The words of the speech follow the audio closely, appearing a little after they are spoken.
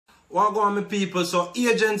What go on, my people? So,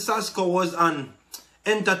 Agent Sasco was on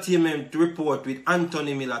Entertainment Report with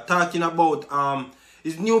Anthony Miller talking about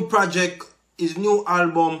his new project, his new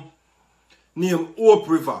album named Hope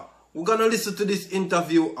River. We're gonna listen to this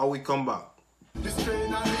interview and we come back.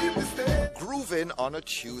 Grooving on a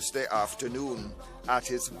Tuesday afternoon at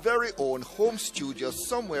his very own home studio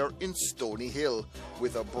somewhere in Stony Hill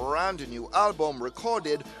with a brand new album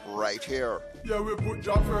recorded right here. Yeah, we put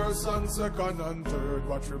your first and second and third,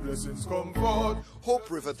 watch your blessings come forth.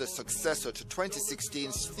 Hope River, the successor to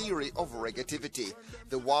 2016's Theory of Reggativity,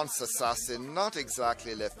 the once assassin not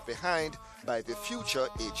exactly left behind by the future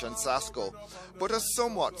Agent Sasco, but a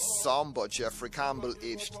somewhat somber Jeffrey Campbell,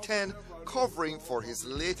 aged 10, covering for his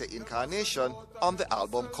later incarnation on the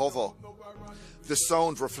album cover. The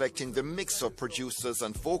sound reflecting the mix of producers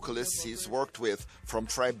and vocalists he's worked with, from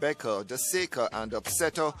Tribeca, Deseka and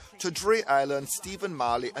Upsetter to Dre Island, Stephen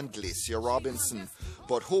Marley and Glacier Robinson.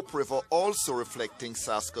 But Hope River also reflecting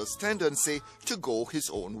Sasco's tendency to go his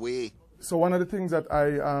own way. So one of the things that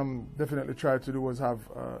I definitely tried to do was have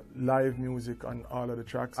live music on all of the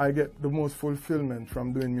tracks. I get the most fulfillment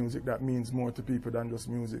from doing music that means more to people than just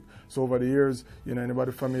music. So over the years, you know,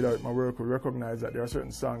 anybody familiar with my work will recognize that there are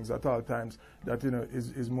certain songs at all times that, you know,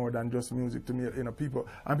 is more than just music to me. You know, people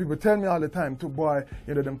tell me all the time, too, boy,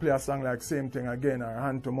 you know, them play a song like Same Thing Again or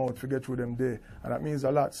Hand to Mouth, Forget Through Them Day, and that means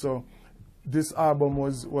a lot. So this album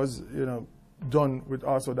was you know, done with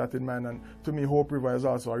also that in mind, and to me Hope River is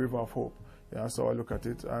also a river of hope. Yeah, so I look at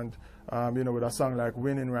it, and you know, with a song like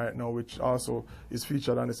Winning right now, which also is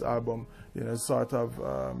featured on this album, you know, sort of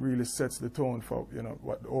really sets the tone for, you know,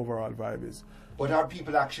 what the overall vibe is. But are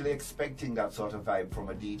people actually expecting that sort of vibe from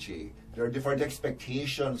a DJ? There are different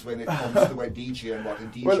expectations when it comes to a DJ and what a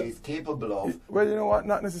DJ is capable of. Well, you know what,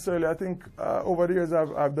 not necessarily. I think over the years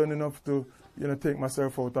I've done enough to, you know, take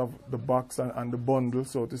myself out of the box and the bundle,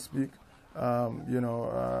 so to speak. You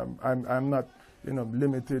know, I'm not, you know,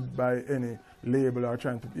 limited by any label or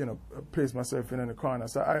trying to, you know, place myself in any corner.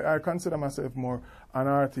 So I consider myself more an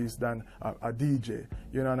artist than a DJ,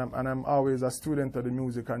 you know, and I'm always a student of the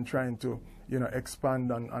music and trying to, you know,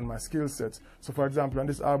 expand on my skill sets. So for example, on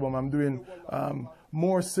this album I'm doing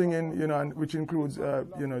more singing, you know, and which includes,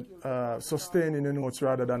 you know, sustaining the notes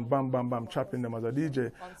rather than bam, bam, bam, chopping them as a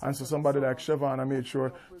DJ. And so somebody like Siobhan, I made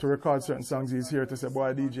sure to record certain songs. He's here to say,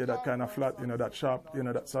 boy, DJ, that kind of flat, you know, that sharp, you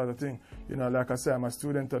know, that sort of thing. You know, like I say, I'm a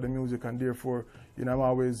student of the music, and therefore, you know, I'm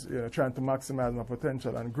always, you know, trying to maximize my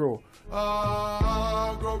potential and grow.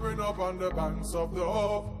 Growing up on the banks of the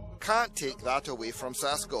Hope. Can't take that away from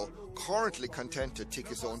Sasco, currently content to tick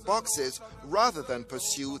his own boxes rather than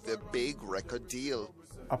pursue the big record deal.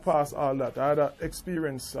 I passed all that. I had an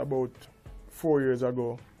experience about 4 years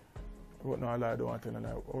ago. But no, I don't want to tell you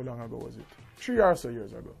now. How long ago was it? 3 or so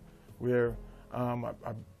years ago, where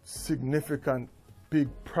a significant, big,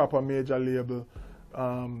 proper major label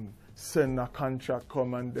send a contract,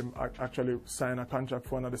 come and them actually sign a contract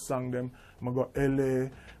for another song. Them, I go LA,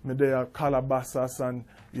 me there Calabasas, and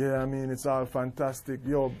yeah, I mean, it's all fantastic.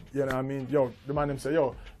 Yo, you know what I mean? Yo, the man them say,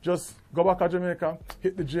 yo, just go back to Jamaica,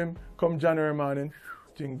 hit the gym, come January morning,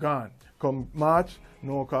 thing gone. Come March,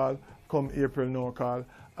 no call, come April, no call.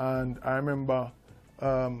 And I remember,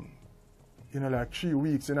 you know, like 3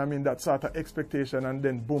 weeks, and I mean, that sort of expectation, and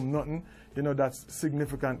then boom, nothing. You know, that's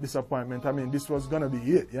significant disappointment. I mean, this was gonna be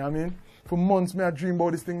it, you know what I mean? For months, me I dream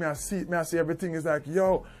about this thing, me I see it, me I see everything is like,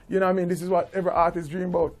 yo, you know what I mean? This is what every artist dream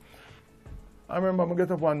about. I remember I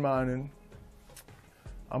get up one morning,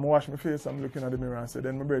 I'm wash my face, I'm looking at the mirror and say,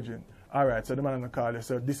 then my brethren, all right, so the man on the call, he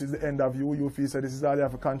said, this is the end of you. You feel so this is all you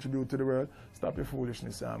have to contribute to the world. Stop your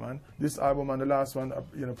foolishness, man. This album and the last one,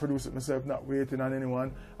 you know, produced it myself, not waiting on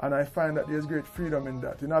anyone. And I find that there's great freedom in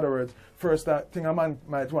that. In other words, first thing a man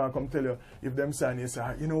might want to come tell you, if them sign you, say,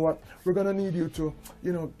 you know what, we're going to need you to,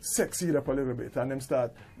 you know, sex it up a little bit. And them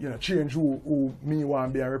start, you know, change who me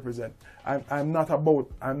want to be and represent. I'm not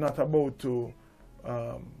about to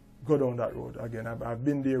go down that road again. I've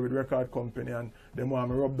been there with record company, and them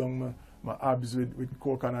want me rub down my abs with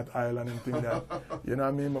coconut oil and things like that. You know what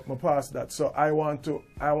I mean? My past that. So I want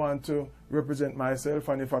to represent myself,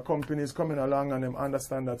 and if a company is coming along and them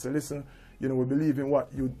understand that, say, listen, you know, we believe in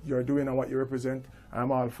what you're doing and what you represent,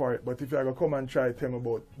 I'm all for it. But if you're gonna come and try to tell me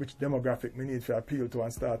about which demographic we need to appeal to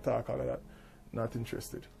and start talk all of that, not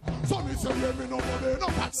interested.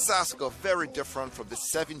 Sasco very different from the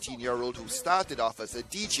 17-year-old who started off as a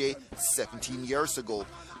DJ 17 years ago,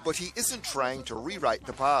 but he isn't trying to rewrite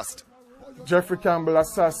the past. Jeffrey Campbell,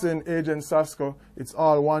 Assassin, Agent Sasco, it's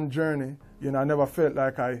all one journey. You know, I never felt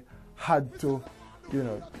like I had to, you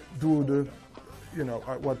know, do the you know,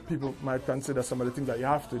 what people might consider some of the things that you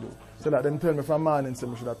have to do. So that them tell me from morning, say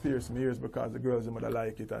I should have pierced my ears because the girls would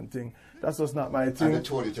like it and thing. That's just not my thing. And they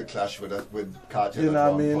told you to clash with Cartel. You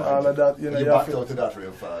know what I mean? All of that. You know, you backed out of that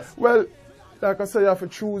real fast. Well, like I say, you have to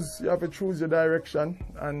choose your direction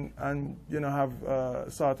and you know,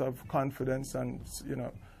 have sort of confidence and, you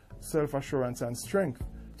know, self-assurance and strength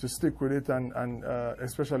to stick with it and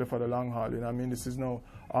especially for the long haul. You know, I mean, this is now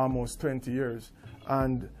almost 20 years.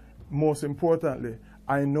 And most importantly,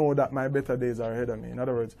 I know that my better days are ahead of me. In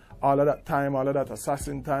other words, all of that time, all of that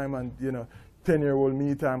assassin time and, you know, 10-year-old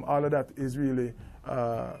me time, all of that is really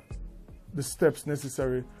the steps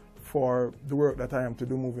necessary for the work that I am to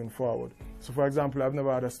do moving forward. So for example, I've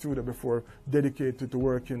never had a studio before dedicated to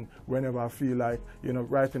working whenever I feel like, you know,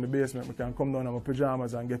 right in the basement, we can come down in my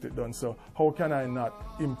pajamas and get it done. So how can I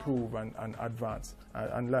not improve and advance?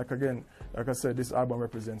 And like I said, this album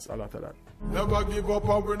represents a lot of that. Never give up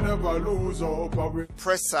and we never lose hope.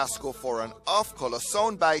 Press Sasco for an off-color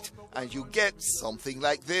soundbite and you get something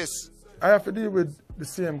like this. I have to deal with the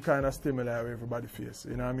same kind of stimuli everybody faces.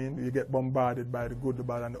 You know what I mean? You get bombarded by the good, the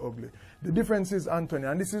bad, and the ugly. The difference is, Anthony,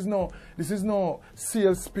 and this is no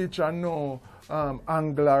sales pitch and no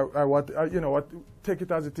angle or what, you know what. Take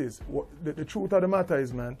it as it is. The truth of the matter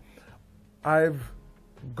is, man, I've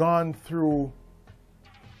gone through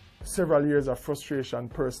several years of frustration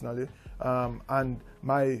personally, and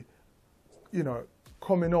my, you know,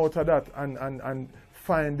 coming out of that and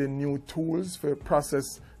finding new tools for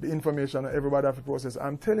process the information that everybody have to process.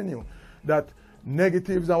 I'm telling you that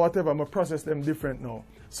negatives and whatever, I'm going to process them different now.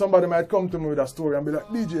 Somebody might come to me with a story and be like,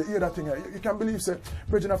 DJ, hear that thing, you can't believe, say,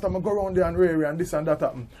 Bridget, after I go around there and rare and this and that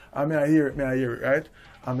happen, I may I hear it, right?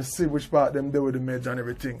 I'm going to see which part them do with the meds and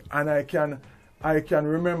everything. And I can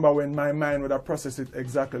remember when my mind would have processed it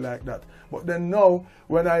exactly like that. But then now,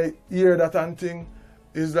 when I hear that and thing,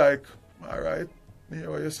 it's like, all right, me hear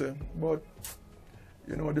what you say, but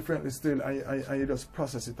you know, differently still, and you just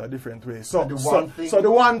process it a different way. So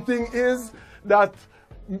the one thing is that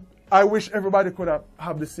I wish everybody could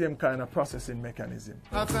have the same kind of processing mechanism.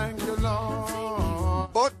 I thank you,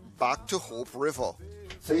 Lord. But back to Hope River.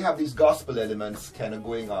 So you have these gospel elements kind of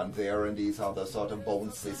going on there, and these other sort of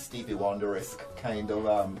bouncy, Stevie Wonder-esque kind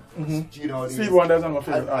of, you know, Stevie Wonder's one of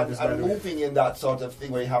my favorite artists, and moving in that sort of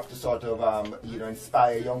thing where you have to sort of, you know,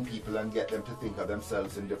 inspire young people and get them to think of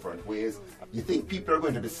themselves in different ways. You think people are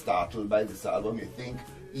going to be startled by this album? You think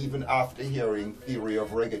even after hearing Theory of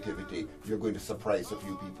Reggativity, you're going to surprise a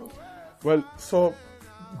few people? Well, so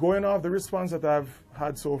going off the response that I've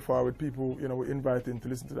had so far with people, you know, we're inviting to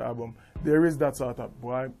listen to the album, there is that sort of,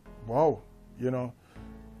 boy, wow, you know,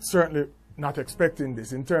 certainly not expecting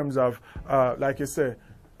this in terms of, like you say,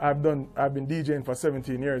 I've been DJing for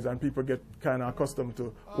 17 years and people get kind of accustomed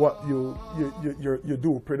to what you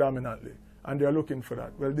do predominantly. And they're looking for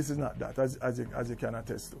that. Well, this is not that, as you can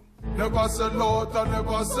attest to. Never sell out and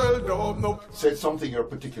never sell dope, no. So it's something you're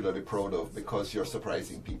particularly proud of because you're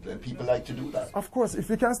surprising people, and people like to do that. Of course, if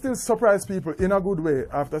you can still surprise people in a good way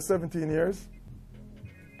after 17 years,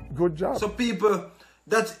 good job. So people,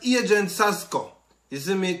 that's Agent Sasco. You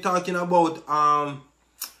see me talking about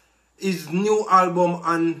his new album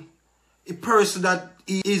and a person that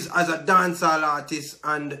he is as a dancehall artist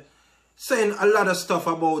and saying a lot of stuff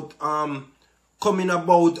about coming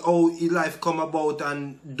about, how his life come about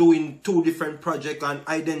and doing two different projects and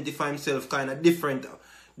identify himself kind of different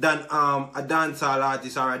than a dancehall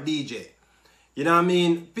artist or a DJ. You know what I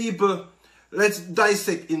mean? People, let's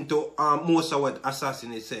dissect into most of what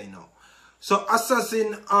Assassin is saying now. So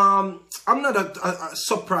Assassin, I'm not a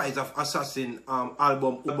surprise of Assassin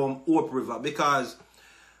album Hope River because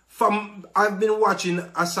I've been watching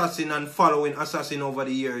Assassin and following Assassin over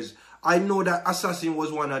the years. I know that Assassin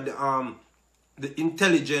was one of the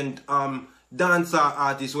intelligent dancer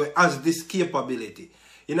artists who has this capability.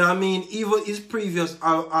 You know what I mean? Even his previous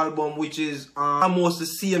album, which is almost the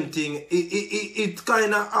same thing, it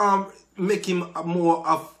kind of make him more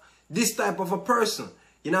of this type of a person.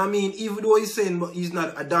 You know what I mean? Even though he's saying but he's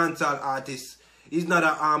not a dancehall artist, he's not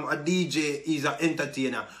a DJ, he's an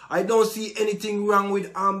entertainer. I don't see anything wrong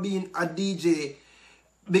with being a DJ.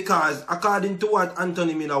 Because according to what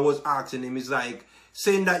Anthony Miller was asking him, it's like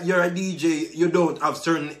saying that you're a DJ, you don't have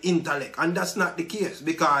certain intellect. And that's not the case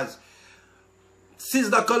because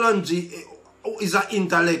Sister Kalonji is an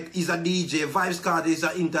intellect, is a DJ. Vibes Carter is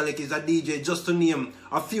an intellect, is a DJ, just to name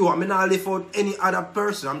a few. I mean, not live out any other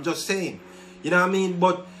person, I'm just saying. You know what I mean?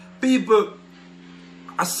 But people,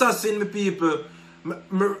 Assassin people,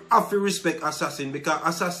 I have to respect Assassin because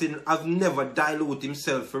Assassin has never diluted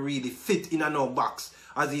himself to really fit in a no box.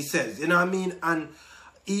 As he says, you know what I mean? And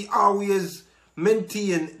he always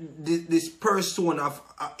maintain this persona of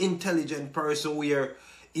an intelligent person where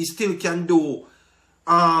he still can do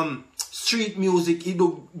street music, he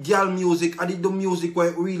do girl music, and he do music where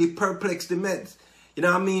it really perplex the meds. You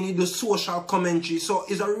know what I mean? He do social commentary. So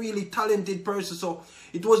he's a really talented person. So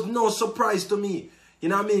it was no surprise to me. You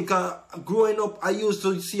know what I mean? Because growing up, I used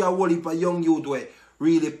to see a whole heap of young youth where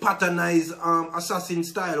really patternized assassin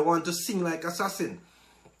style, want to sing like assassin.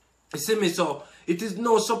 You see me? So it is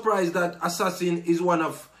no surprise that Assassin is one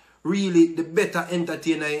of really the better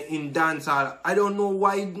entertainer in dancehall. I don't know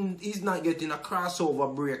why he's not getting a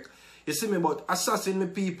crossover break. You see me? But Assassin, me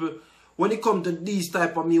people, when it comes to these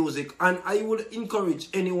type of music, and I would encourage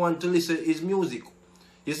anyone to listen to his music.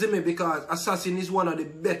 You see me? Because Assassin is one of the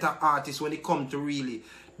better artists when it comes to really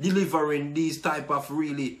delivering these type of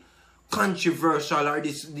really controversial or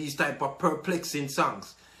these type of perplexing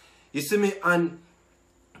songs. You see me? And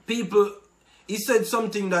people, he said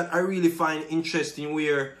something that I really find interesting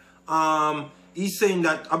where he's saying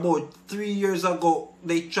that about 3 years ago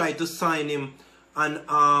they tried to sign him and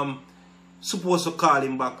supposed to call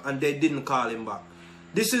him back and they didn't call him back.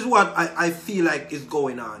 This is what I feel like is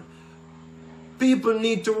going on. People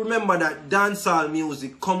need to remember that dancehall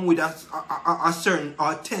music come with a certain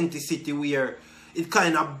authenticity where it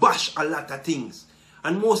kind of bash a lot of things.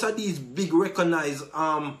 And most of these big recognized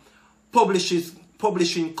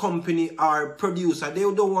publishing company or producer, they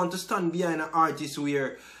don't want to stand behind an artist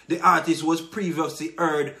where the artist was previously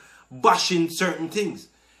heard bashing certain things.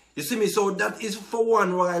 You see me? So that is for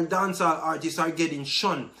one, while dancehall artists are getting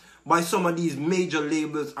shunned by some of these major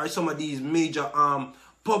labels or some of these major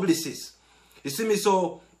publicists. You see me?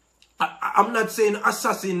 So I'm not saying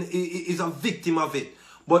Assassin is a victim of it,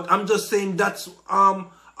 but I'm just saying that's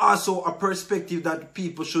also a perspective that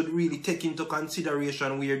people should really take into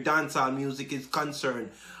consideration where dancehall music is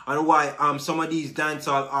concerned and why some of these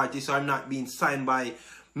dancehall artists are not being signed by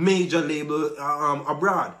major label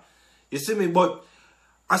abroad. You see me? But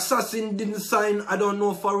Assassin didn't sign, I don't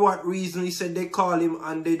know for what reason. He said they call him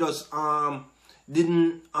and they just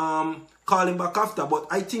didn't call him back after. But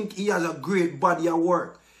I think he has a great body of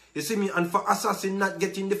work. You see me? And for Assassin not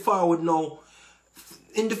getting the forward now,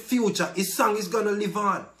 in the future, his song is going to live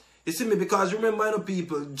on. You see me? Because remember, you know,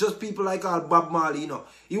 people, just people like Bob Marley, you know,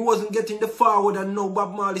 he wasn't getting the forward, and now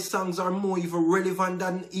Bob Marley's songs are more even relevant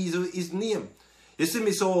than his name. You see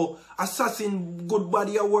me? So Assassin, good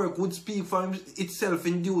body of work, would speak for itself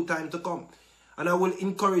in due time to come. And I will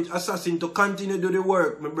encourage Assassin to continue to do the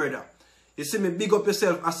work, my brother. You see me? Big up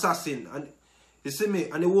yourself, Assassin. And you see me?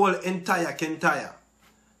 And the whole entire Kentire.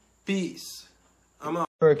 Peace. I'm out.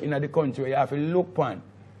 Work in the country, you have to look upon.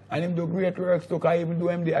 And him do great works too, because even though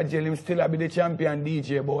him the jail, him still be the champion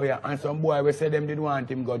DJ boy. And some boy will say them didn't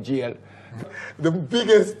want him go jail. The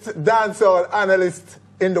biggest dancehall analyst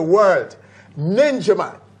in the world, Ninja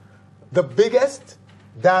Man. The biggest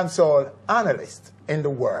dancehall analyst in the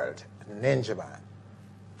world, Ninja Man.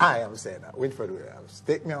 I am saying that. Winfred Williams.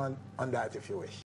 Take me on that if you wish.